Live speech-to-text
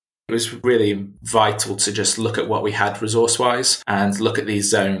It was really vital to just look at what we had resource-wise and look at these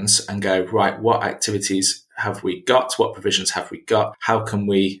zones and go, right, what activities have we got? What provisions have we got? How can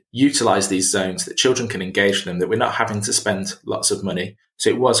we utilise these zones that children can engage in them, that we're not having to spend lots of money? So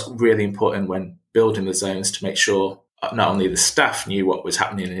it was really important when building the zones to make sure not only the staff knew what was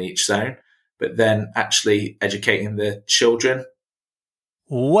happening in each zone, but then actually educating the children.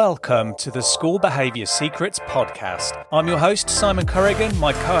 Welcome to the School Behaviour Secrets podcast. I'm your host, Simon Corrigan.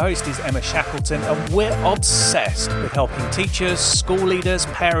 My co-host is Emma Shackleton, and we're obsessed with helping teachers, school leaders,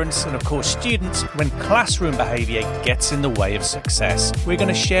 parents, and of course students when classroom behaviour gets in the way of success. We're going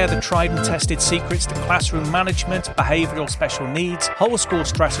to share the tried and tested secrets to classroom management, behavioural special needs, whole school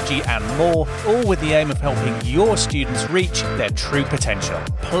strategy, and more, all with the aim of helping your students reach their true potential.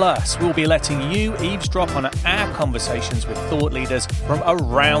 Plus, we'll be letting you eavesdrop on our conversations with thought leaders from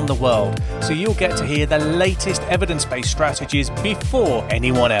around the world, so you'll get to hear the latest evidence-based strategies before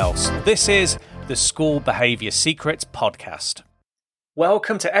anyone else. This is the School Behaviour Secrets podcast.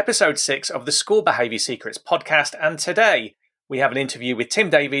 Welcome to episode 6 of the School Behaviour Secrets podcast, and today we have an interview with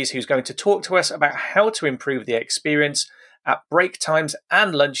Tim Davies, who's going to talk to us about how to improve the experience at break times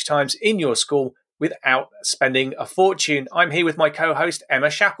and lunch times in your school without spending a fortune. I'm here with my co-host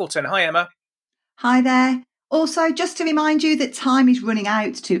Emma Shackleton. Hi, Emma. Hi there. Also, just to remind you that time is running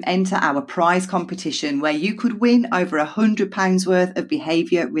out to enter our prize competition where you could win over £100 worth of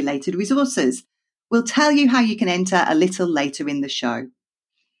behaviour-related resources. We'll tell you how you can enter a little later in the show.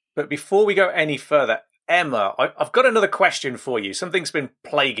 But before we go any further, Emma, I've got another question for you. Something's been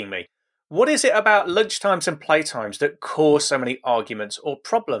plaguing me. What is it about lunchtimes and playtimes that cause so many arguments or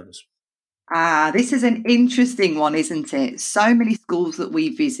problems? This is an interesting one, isn't it? So many schools that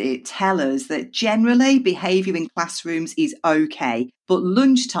we visit tell us that generally behaviour in classrooms is okay, but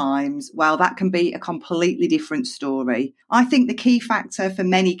lunchtimes, well, that can be a completely different story. I think the key factor for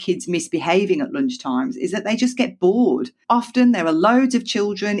many kids misbehaving at lunchtimes is that they just get bored. Often there are loads of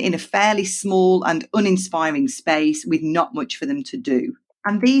children in a fairly small and uninspiring space with not much for them to do.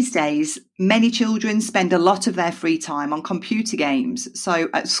 And these days, many children spend a lot of their free time on computer games. So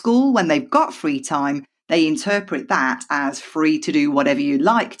at school, when they've got free time, they interpret that as free to do whatever you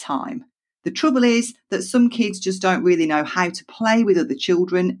like time. The trouble is that some kids just don't really know how to play with other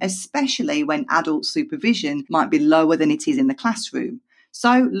children, especially when adult supervision might be lower than it is in the classroom.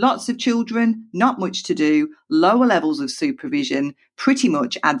 So lots of children, not much to do, lower levels of supervision pretty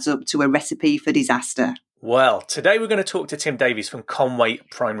much adds up to a recipe for disaster. Well, today we're going to talk to Tim Davies from Conway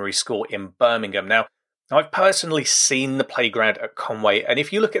Primary School in Birmingham. Now, I've personally seen the playground at Conway, and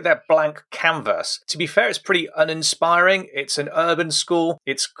if you look at their blank canvas, to be fair, it's pretty uninspiring. It's an urban school.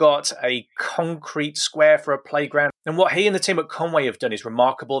 It's got a concrete square for a playground. And what he and the team at Conway have done is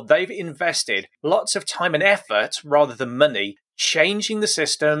remarkable. They've invested lots of time and effort, rather than money, changing the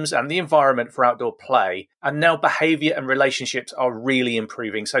systems and the environment for outdoor play, and now behaviour and relationships are really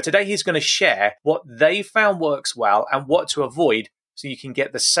improving. So today he's going to share what they found works well and what to avoid so you can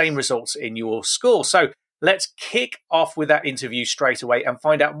get the same results in your school. So let's kick off with that interview straight away and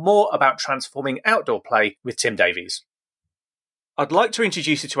find out more about transforming outdoor play with Tim Davies. I'd like to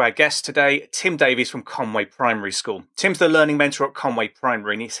introduce you to our guest today, Tim Davies from Conway Primary School. Tim's the learning mentor at Conway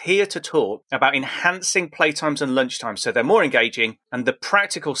Primary, and he's here to talk about enhancing playtimes and lunchtimes so they're more engaging and the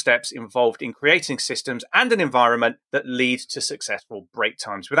practical steps involved in creating systems and an environment that lead to successful break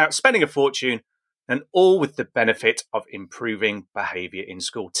times without spending a fortune, and all with the benefit of improving behaviour in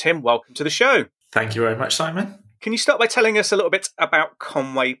school. Tim, welcome to the show. Thank you very much, Simon. Can you start by telling us a little bit about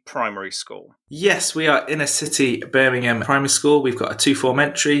Conway Primary School? Yes, we are inner city Birmingham Primary School. We've got a 2-form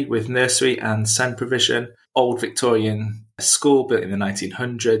entry with nursery and SEND provision. Old Victorian school built in the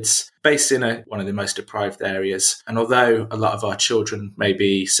 1900s, based in one of the most deprived areas. And although a lot of our children may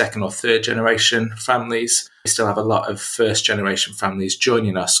be second or third generation families, we still have a lot of first generation families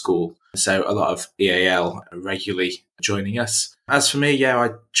joining our school. So a lot of EAL are regularly joining us. As for me, I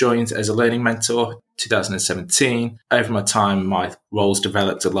joined as a learning mentor 2017. Over my time, my roles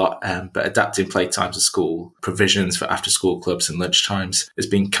developed a lot, but adapting playtimes at school, provisions for after-school clubs and lunchtimes has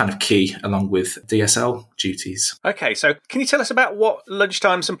been kind of key, along with DSL duties. Okay, so can you tell us about what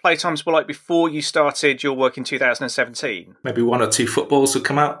lunchtimes and playtimes were like before you started your work in 2017? Maybe 1 or 2 footballs would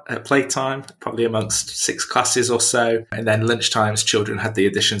come out at playtime, probably amongst 6 classes or so. And then lunchtimes, children had the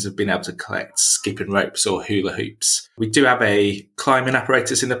additions of being able to collect skipping ropes or hula hoops. We do have a climbing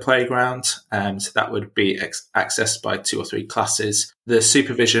apparatus in the playground, so that would be accessed by 2 or 3 classes. The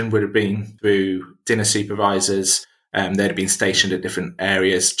supervision would have been through dinner supervisors. They'd have been stationed at different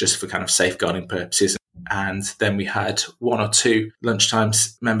areas just for kind of safeguarding purposes. And then we had 1 or 2 lunchtime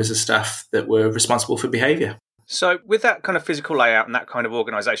members of staff that were responsible for behaviour. So with that kind of physical layout and that kind of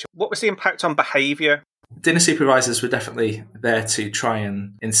organisation, what was the impact on behaviour? Dinner supervisors were definitely there to try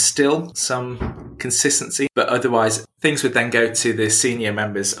and instill some consistency, but otherwise things would then go to the senior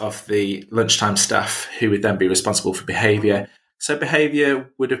members of the lunchtime staff who would then be responsible for behaviour. So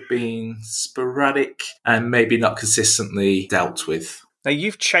behaviour would have been sporadic and maybe not consistently dealt with. Now,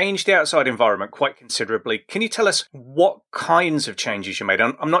 you've changed the outside environment quite considerably. Can you tell us what kinds of changes you made?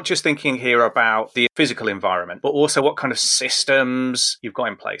 I'm not just thinking here about the physical environment, but also what kind of systems you've got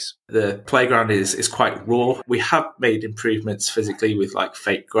in place. The playground is quite raw. We have made improvements physically with like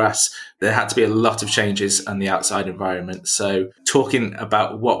fake grass. There had to be a lot of changes on the outside environment. So talking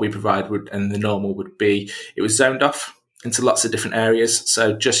about what we provide and the normal would be, it was zoned off into lots of different areas.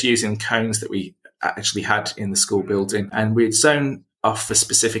 So just using cones that we actually had in the school building, and we'd zone off for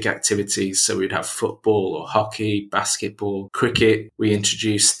specific activities. So we'd have football or hockey, basketball, cricket. We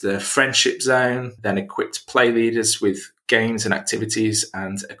introduced the friendship zone, then equipped play leaders with games and activities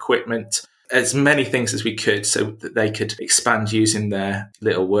and equipment, as many things as we could so that they could expand using their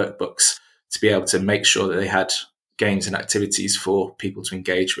little workbooks to be able to make sure that they had games and activities for people to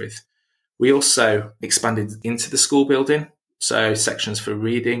engage with. We also expanded into the school building, so sections for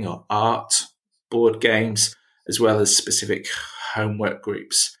reading or art, board games, as well as specific homework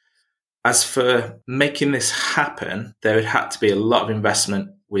groups. As for making this happen, there had to be a lot of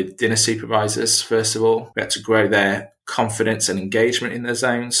investment with dinner supervisors, first of all. We had to grow their confidence and engagement in their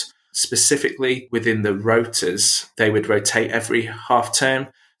zones. Specifically within the rotas, they would rotate every half term,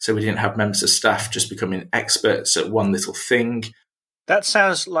 so we didn't have members of staff just becoming experts at one little thing. That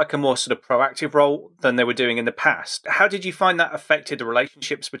sounds like a more sort of proactive role than they were doing in the past. How did you find that affected the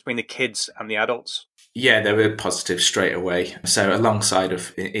relationships between the kids and the adults? Yeah, they were positive straight away. So alongside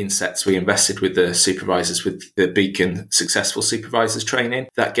of insets, we invested with the supervisors with the Beacon Successful Supervisors training.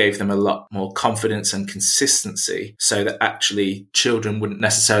 That gave them a lot more confidence and consistency so that actually children wouldn't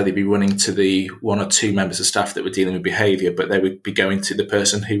necessarily be running to the one or two members of staff that were dealing with behaviour, but they would be going to the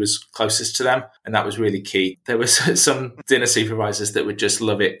person who was closest to them. And that was really key. There was some dinner supervisors that would just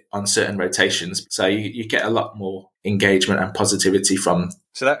love it on certain rotations. So you get a lot more engagement and positivity from.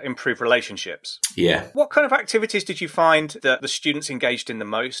 So that improved relationships. Yeah. What kind of activities did you find that the students engaged in the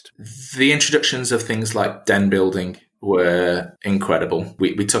most? The introductions of things like den building were incredible.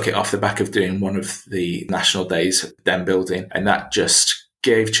 We took it off the back of doing one of the national days of den building, and that just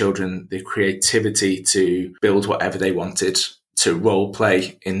gave children the creativity to build whatever they wanted, to role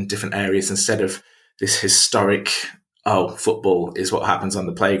play in different areas instead of this historic, football is what happens on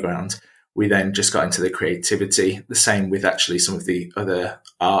the playground. We then just got into the creativity. The same with actually some of the other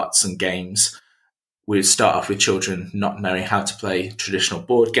arts and games. We'd start off with children not knowing how to play traditional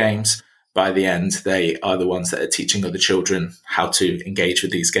board games. By the end, they are the ones that are teaching other children how to engage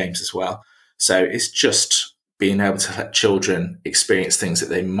with these games as well. So it's just being able to let children experience things that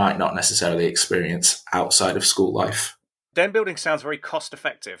they might not necessarily experience outside of school life. Den building sounds very cost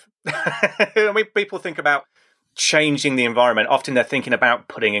effective. When people think about changing the environment, often they're thinking about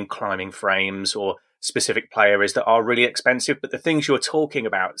putting in climbing frames or specific play areas that are really expensive, but the things you're talking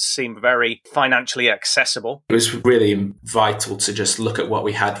about seem very financially accessible. It was really vital to just look at what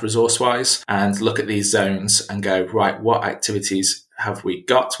we had resource-wise and look at these zones and go, right, what activities have we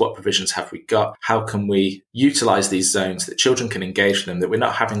got? What provisions have we got? How can we utilise these zones that children can engage in them, that we're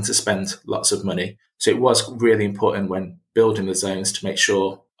not having to spend lots of money? So it was really important when building the zones to make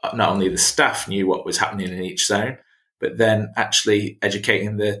sure not only the staff knew what was happening in each zone, but then actually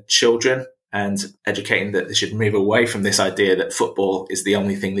educating the children and educating that they should move away from this idea that football is the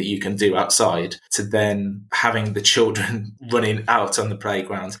only thing that you can do outside, to then having the children running out on the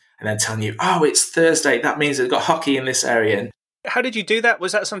playground and then telling you, it's Thursday, that means they've got hockey in this area. How did you do that?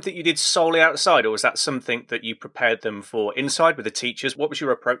 Was that something you did solely outside, or was that something that you prepared them for inside with the teachers? What was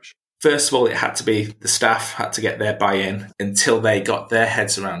your approach? First of all, it had to be the staff had to get their buy-in. Until they got their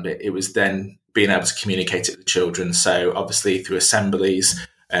heads around it, it was then being able to communicate it to the children. So obviously through assemblies,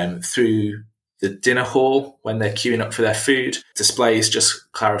 through the dinner hall when they're queuing up for their food, displays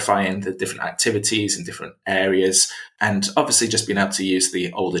just clarifying the different activities in different areas, and obviously just being able to use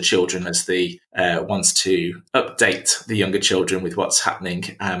the older children as the ones to update the younger children with what's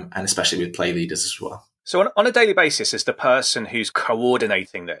happening, and especially with play leaders as well. So on a daily basis, as the person who's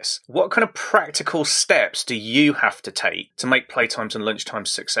coordinating this, what kind of practical steps do you have to take to make playtimes and lunchtimes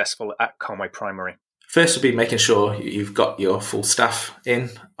successful at Conway Primary? First would be making sure you've got your full staff in.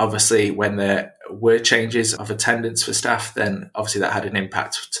 Obviously, when there were changes of attendance for staff, then obviously that had an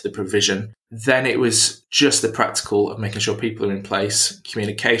impact to the provision. Then it was just the practical of making sure people are in place.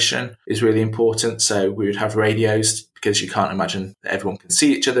 Communication is really important. So we would have radios because you can't imagine that everyone can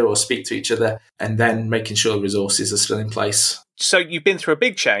see each other or speak to each other. And then making sure resources are still in place. So you've been through a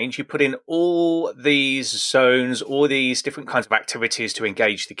big change. You put in all these zones, all these different kinds of activities to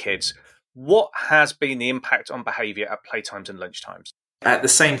engage the kids. What has been the impact on behaviour at playtimes and lunchtimes? At the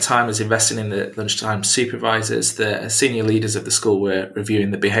same time as investing in the lunchtime supervisors, the senior leaders of the school were reviewing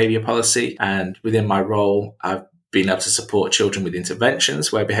the behaviour policy. And within my role, I've been able to support children with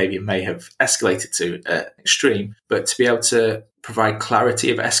interventions where behaviour may have escalated to an extreme, but to be able to provide clarity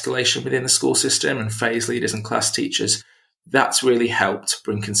of escalation within the school system and phase leaders and class teachers, that's really helped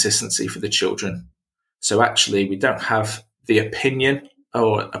bring consistency for the children. So actually, we don't have the opinion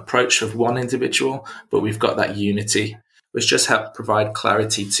or approach of one individual, but we've got that unity, which just helped provide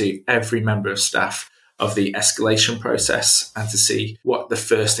clarity to every member of staff of the escalation process and to see what the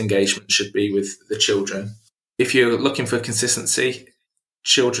first engagement should be with the children. If you're looking for consistency,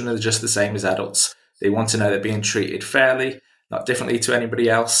 children are just the same as adults. They want to know they're being treated fairly, not differently to anybody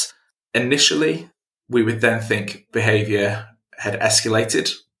else. Initially, we would then think behaviour had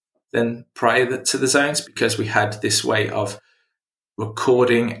escalated then prior to the zones because we had this way of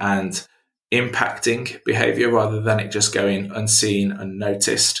recording and impacting behaviour rather than it just going unseen,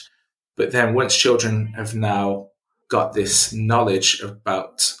 unnoticed. But then once children have now got this knowledge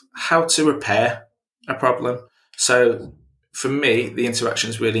about how to repair a problem. So for me, the interaction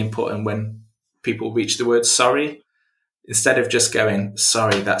is really important when people reach the word sorry. Instead of just going,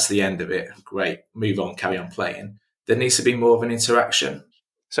 sorry, that's the end of it. Great, move on, carry on playing. There needs to be more of an interaction.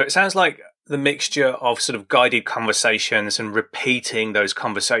 So it sounds like the mixture of sort of guided conversations and repeating those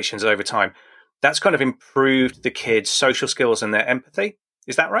conversations over time, that's kind of improved the kids' social skills and their empathy.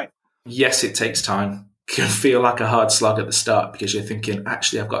 Is that right? Yes, it takes time. It can feel like a hard slog at the start because you're thinking,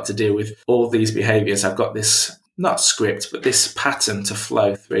 actually, I've got to deal with all these behaviours. I've got this, not script, but this pattern to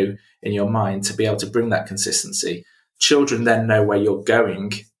flow through in your mind to be able to bring that consistency. Children then know where you're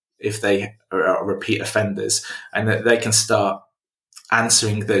going if they are repeat offenders and that they can start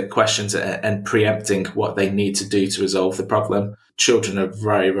answering the questions and preempting what they need to do to resolve the problem. Children are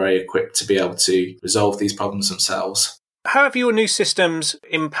very, very equipped to be able to resolve these problems themselves. How have your new systems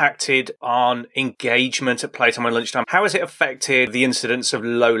impacted on engagement at playtime and lunchtime? How has it affected the incidence of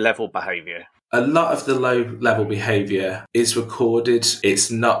low-level behaviour? A lot of the low-level behaviour is recorded.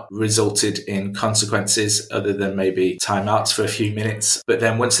 It's not resulted in consequences other than maybe timeouts for a few minutes. But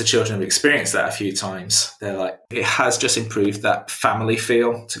then once the children have experienced that a few times, they're like, it has just improved that family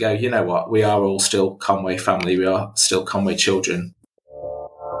feel to go, you know what, we are all still Conway family. We are still Conway children.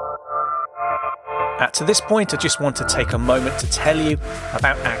 To this point, I just want to take a moment to tell you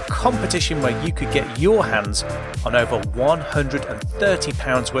about our competition where you could get your hands on over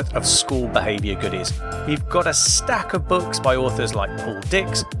 £130 worth of school behaviour goodies. We've got a stack of books by authors like Paul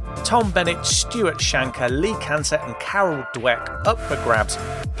Dix, Tom Bennett, Stuart Shanker, Lee Cantor and Carol Dweck up for grabs,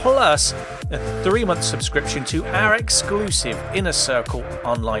 plus a 3-month subscription to our exclusive Inner Circle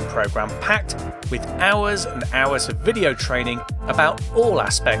online programme packed with hours and hours of video training about all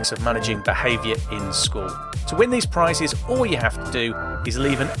aspects of managing behaviour in school. To win these prizes, all you have to do is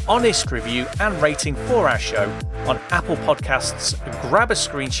leave an honest review and rating for our show on Apple Podcasts, grab a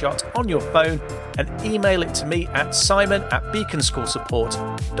screenshot on your phone and email it to me at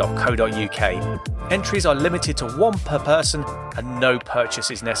simon@beaconschoolsupport.co.uk. Entries are limited to 1 per person and no purchase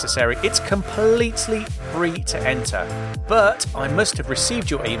is necessary. It's completely free to enter, but I must have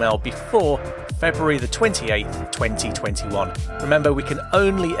received your email before February the 28th, 2021. Remember, we can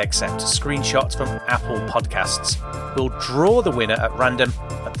only accept screenshots from Apple Podcasts. We'll draw the winner at random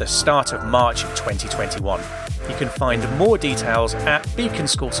at the start of March 2021. You can find more details at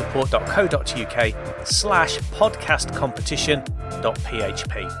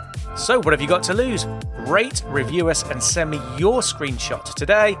beaconschoolsupport.co.uk/podcastcompetition.php. So what have you got to lose? Rate, review us and send me your screenshot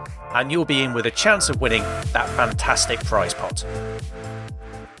today and you'll be in with a chance of winning that fantastic prize pot.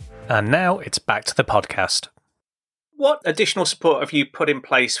 And now it's back to the podcast. What additional support have you put in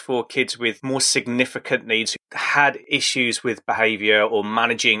place for kids with more significant needs who had issues with behaviour or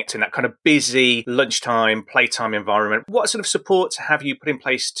managing in that kind of busy lunchtime, playtime environment? What sort of support have you put in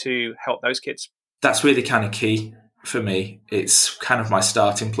place to help those kids? That's really kind of key for me. It's kind of my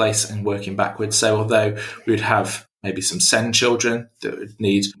starting place and working backwards. So although we would have maybe some SEND children that would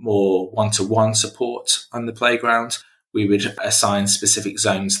need more one-to-one support on the playground, we would assign specific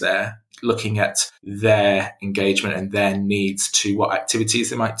zones there, looking at their engagement and their needs to what activities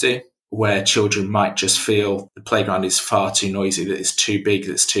they might do, where children might just feel the playground is far too noisy, that it's too big,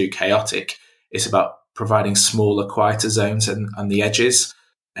 that it's too chaotic. It's about providing smaller, quieter zones on the edges.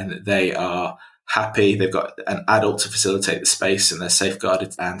 and that they are happy, they've got an adult to facilitate the space and they're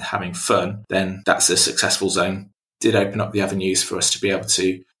safeguarded and having fun, then that's a successful zone. Did open up the avenues for us to be able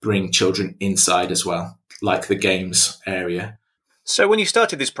to bring children inside as well, like the games area. So when you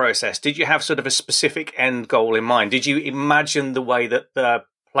started this process, did you have sort of a specific end goal in mind? Did you imagine the way that the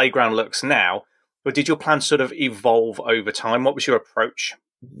playground looks now, or did your plan sort of evolve over time? What was your approach?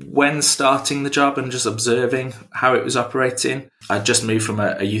 When starting the job and just observing how it was operating, I just moved from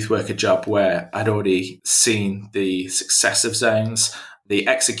a youth worker job where I'd already seen the success of zones. The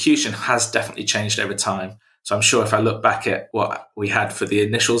execution has definitely changed over time. So I'm sure if I look back at what we had for the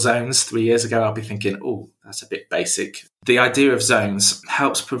initial zones 3 years ago, I'll be thinking, oh, that's a bit basic. The idea of zones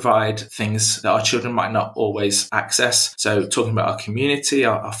helps provide things that our children might not always access. So talking about our community,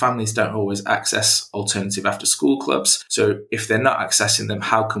 our families don't always access alternative after school clubs. So if they're not accessing them,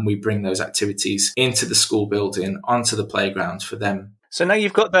 how can we bring those activities into the school building, onto the playground for them? So now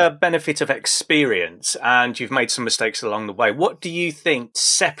you've got the benefit of experience and you've made some mistakes along the way. What do you think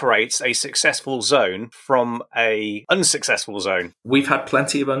separates a successful zone from an unsuccessful zone? We've had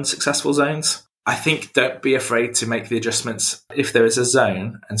plenty of unsuccessful zones. I think don't be afraid to make the adjustments. If there is a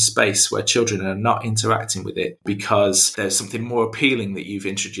zone and space where children are not interacting with it because there's something more appealing that you've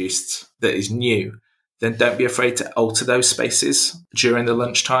introduced that is new, then don't be afraid to alter those spaces during the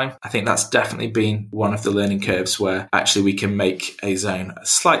lunchtime. I think that's definitely been one of the learning curves where actually we can make a zone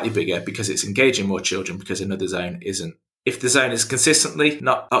slightly bigger because it's engaging more children because another zone isn't. If the zone is consistently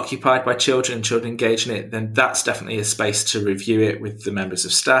not occupied by children and children engage in it, then that's definitely a space to review it with the members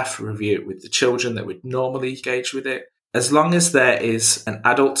of staff, review it with the children that would normally engage with it. As long as there is an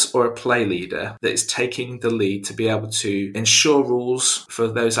adult or a play leader that is taking the lead to be able to ensure rules for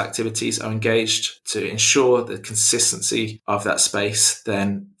those activities are engaged, to ensure the consistency of that space,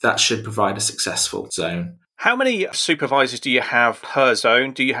 then that should provide a successful zone. How many supervisors do you have per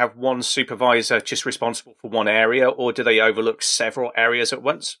zone? Do you have one supervisor just responsible for one area, or do they overlook several areas at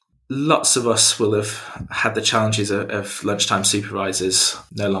once? Lots of us will have had the challenges of lunchtime supervisors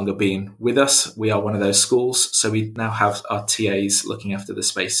no longer being with us. We are one of those schools, so we now have our TAs looking after the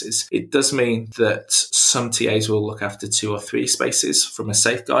spaces. It does mean that some TAs will look after 2 or 3 spaces from a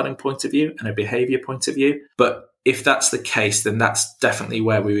safeguarding point of view and a behaviour point of view. But if that's the case, then that's definitely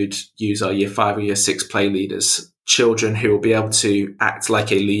where we would use our Year 5 or Year 6 play leaders. Children who will be able to act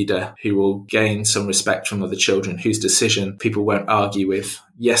like a leader, who will gain some respect from other children, whose decision people won't argue with.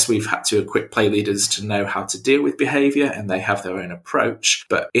 Yes, we've had to equip play leaders to know how to deal with behaviour and they have their own approach.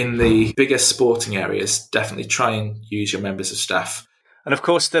 But in the bigger sporting areas, definitely try and use your members of staff. And of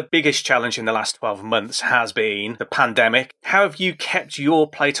course, the biggest challenge in the last 12 months has been the pandemic. How have you kept your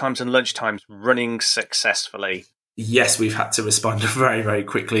playtimes and lunchtimes running successfully? Yes, we've had to respond very, very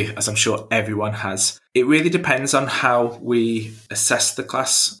quickly, as I'm sure everyone has. It really depends on how we assess the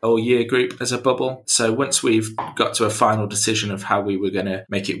class or year group as a bubble. So once we've got to a final decision of how we were going to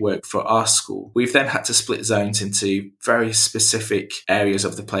make it work for our school, we've then had to split zones into very specific areas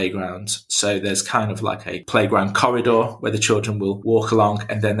of the playground. So there's kind of like a playground corridor where the children will walk along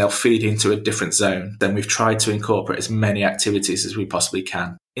and then they'll feed into a different zone. Then we've tried to incorporate as many activities as we possibly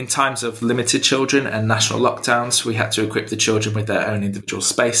can. In times of limited children and national lockdowns, we had to equip the children with their own individual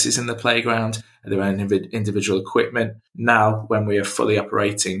spaces in the playground and their own individual equipment. Now, when we are fully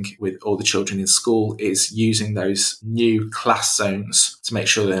operating with all the children in school, is using those new class zones to make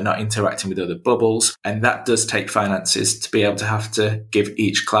sure they're not interacting with other bubbles. And that does take finances to be able to have to give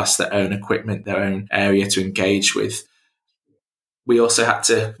each class their own equipment, their own area to engage with. We also had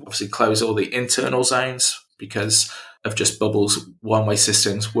to obviously close all the internal zones because of just bubbles, one-way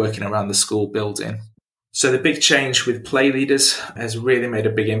systems working around the school building. So the big change with play leaders has really made a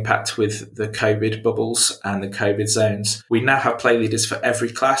big impact with the COVID bubbles and the COVID zones. We now have play leaders for every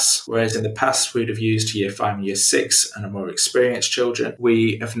class, whereas in the past we'd have used Year 5 and Year 6 and more experienced children.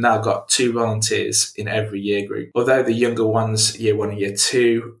 We have now got 2 volunteers in every year group. Although the younger ones, Year 1 and Year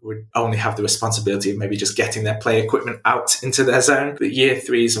 2, would only have the responsibility of maybe just getting their play equipment out into their zone, but Year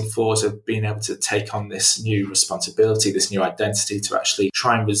 3s and 4s have been able to take on this new responsibility, this new identity to actually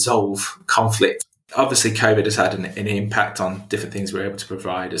try and resolve conflict. Obviously, COVID has had an impact on different things we're able to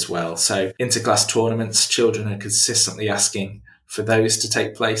provide as well. So interclass tournaments, children are consistently asking for those to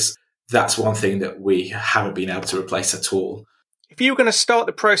take place. That's one thing that we haven't been able to replace at all. If you were going to start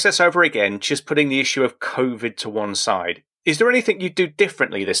the process over again, just putting the issue of COVID to one side, is there anything you'd do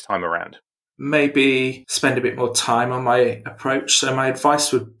differently this time around? Maybe spend a bit more time on my approach. So my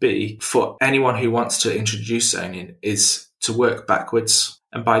advice would be for anyone who wants to introduce zoning is to work backwards.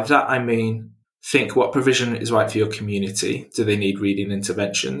 And by that, I mean, Think what provision is right for your community. Do they need reading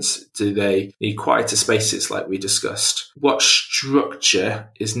interventions? Do they need quieter spaces like we discussed? What structure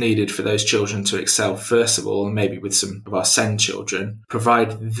is needed for those children to excel first of all, and maybe with some of our SEND children?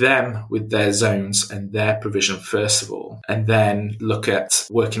 Provide them with their zones and their provision first of all, and then look at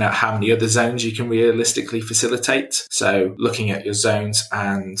working out how many other zones you can realistically facilitate. So looking at your zones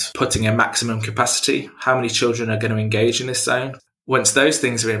and putting a maximum capacity. How many children are going to engage in this zone? Once those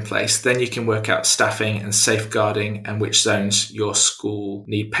things are in place, then you can work out staffing and safeguarding and which zones your school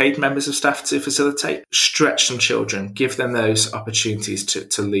need paid members of staff to facilitate. Stretch some children, give them those opportunities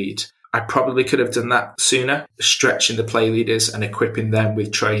to lead. I probably could have done that sooner, stretching the play leaders and equipping them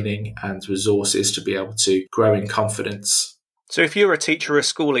with training and resources to be able to grow in confidence. So if you're a teacher or a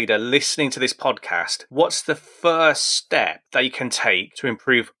school leader listening to this podcast, what's the first step they can take to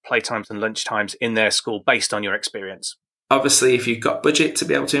improve playtimes and lunchtimes in their school based on your experience? Obviously, if you've got budget to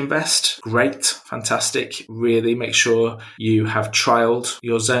be able to invest, great, fantastic. Really make sure you have trialed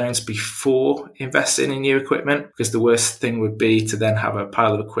your zones before investing in new equipment, because the worst thing would be to then have a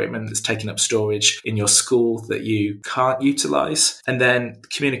pile of equipment that's taking up storage in your school that you can't utilize. And then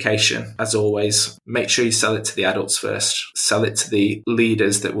communication, as always, make sure you sell it to the adults first. Sell it to the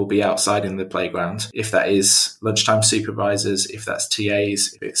leaders that will be outside in the playground. If that is lunchtime supervisors, if that's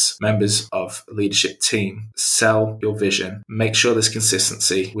TAs, if it's members of a leadership team, sell your vision. Make sure there's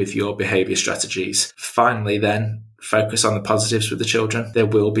consistency with your behaviour strategies. Finally, then, focus on the positives with the children. There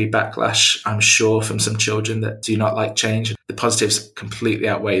will be backlash, I'm sure, from some children that do not like change. The positives completely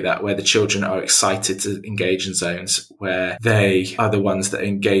outweigh that, where the children are excited to engage in zones, where they are the ones that are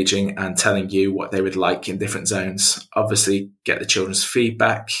engaging and telling you what they would like in different zones. Obviously, get the children's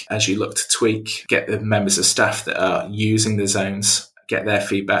feedback as you look to tweak. Get the members of staff that are using the zones, get their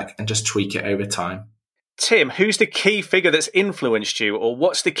feedback and just tweak it over time. Tim, who's the key figure that's influenced you, or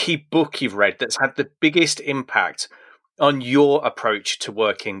what's the key book you've read that's had the biggest impact on your approach to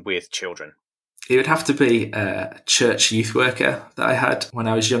working with children? It would have to be a church youth worker that I had when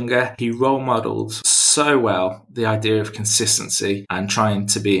I was younger. He role modelled so well the idea of consistency and trying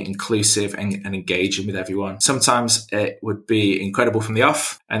to be inclusive and engaging with everyone. Sometimes it would be incredible from the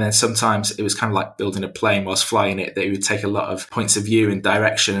off, and then sometimes it was kind of like building a plane whilst flying it, that he would take a lot of points of view and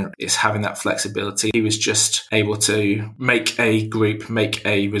direction. It's having that flexibility. He was just able to make a group, make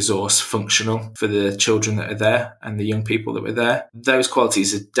a resource functional for the children that are there and the young people that were there. Those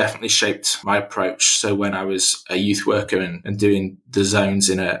qualities have definitely shaped my approach. So when I was a youth worker and doing the zones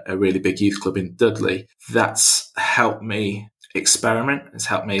in a really big youth club in Dudley, that's helped me experiment. It's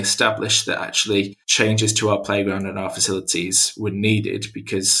helped me establish that actually changes to our playground and our facilities were needed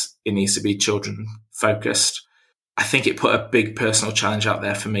because it needs to be children focused. I think it put a big personal challenge out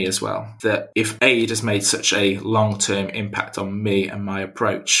there for me as well, that if AID has made such a long-term impact on me and my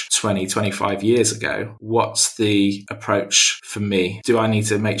approach 20, 25 years ago, what's the approach for me? Do I need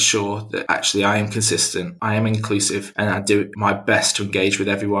to make sure that actually I am consistent, I am inclusive, and I do my best to engage with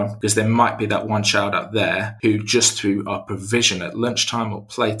everyone? Because there might be that one child out there who just through our provision at lunchtime or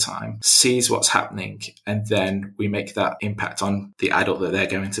playtime sees what's happening, and then we make that impact on the adult that they're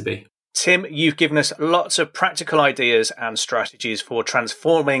going to be. Tim, you've given us lots of practical ideas and strategies for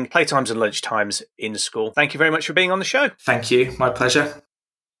transforming playtimes and lunchtimes in school. Thank you very much for being on the show. Thank you. My pleasure.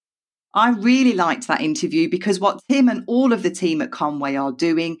 I really liked that interview because what Tim and all of the team at Conway are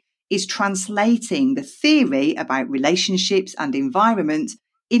doing is translating the theory about relationships and environment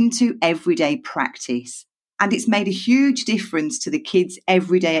into everyday practice. And it's made a huge difference to the kids'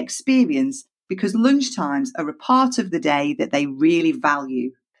 everyday experience because lunchtimes are a part of the day that they really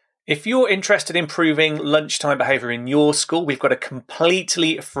value. If you're interested in improving lunchtime behaviour in your school, we've got a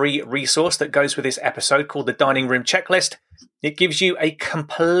completely free resource that goes with this episode called the Dining Room Checklist. It gives you a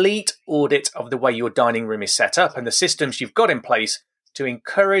complete audit of the way your dining room is set up and the systems you've got in place to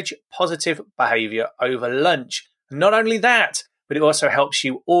encourage positive behaviour over lunch. Not only that, but it also helps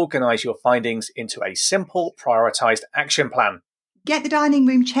you organise your findings into a simple, prioritised action plan. Get the Dining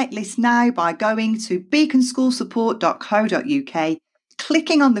Room Checklist now by going to beaconschoolsupport.co.uk,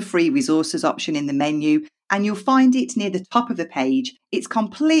 clicking on the free resources option in the menu, and you'll find it near the top of the page. It's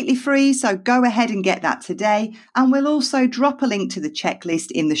completely free, so go ahead and get that today. And we'll also drop a link to the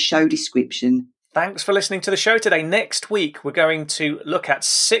checklist in the show description. Thanks for listening to the show today. Next week, we're going to look at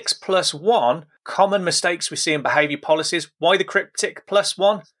 6+1 common mistakes we see in behaviour policies. Why the cryptic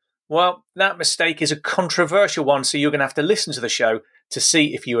 +1? Well, that mistake is a controversial one, so you're going to have to listen to the show to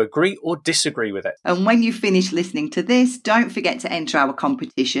see if you agree or disagree with it. And when you finish listening to this, don't forget to enter our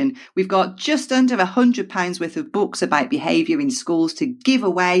competition. We've got just under £100 worth of books about behaviour in schools to give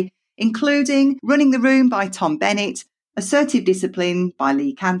away, including Running the Room by Tom Bennett, Assertive Discipline by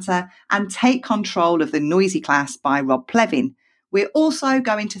Lee Cantor, and Take Control of the Noisy Class by Rob Plevin. We're also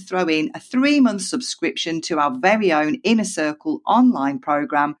going to throw in a 3-month subscription to our very own Inner Circle online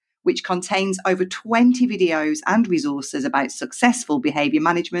program, which contains over 20 videos and resources about successful behaviour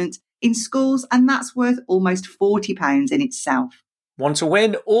management in schools, and that's worth almost £40 in itself. Want to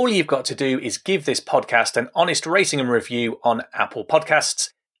win? All you've got to do is give this podcast an honest rating and review on Apple Podcasts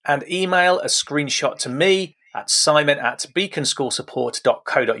and email a screenshot to me at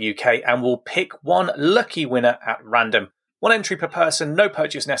simon@beaconschoolsupport.co.uk, and we'll pick one lucky winner at random. 1 entry per person, no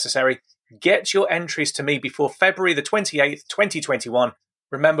purchase necessary. Get your entries to me before February the 28th, 2021.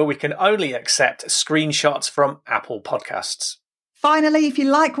 Remember, we can only accept screenshots from Apple Podcasts. Finally, if you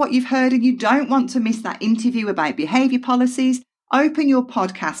like what you've heard and you don't want to miss that interview about behaviour policies, open your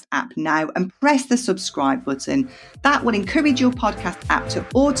podcast app now and press the subscribe button. That will encourage your podcast app to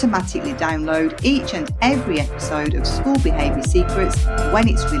automatically download each and every episode of School Behaviour Secrets when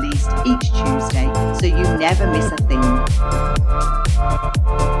it's released each Tuesday, so you never miss a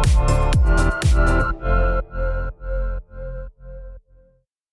thing.